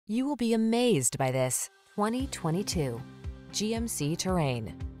You will be amazed by this 2022 GMC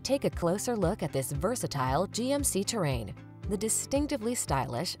Terrain. Take a closer look at this versatile GMC Terrain, the distinctively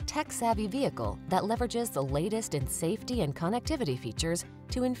stylish, tech-savvy vehicle that leverages the latest in safety and connectivity features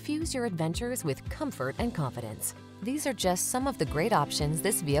to infuse your adventures with comfort and confidence. These are just some of the great options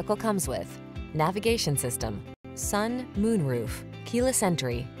this vehicle comes with: navigation system, sun, moonroof, keyless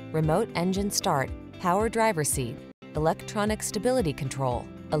entry, remote engine start, power driver seat, electronic stability control,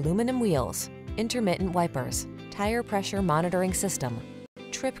 aluminum wheels, intermittent wipers, tire pressure monitoring system,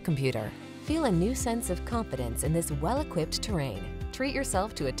 trip computer. Feel a new sense of confidence in this well-equipped Terrain. Treat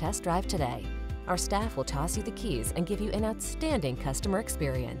yourself to a test drive today. Our staff will toss you the keys and give you an outstanding customer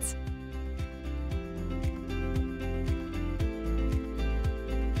experience.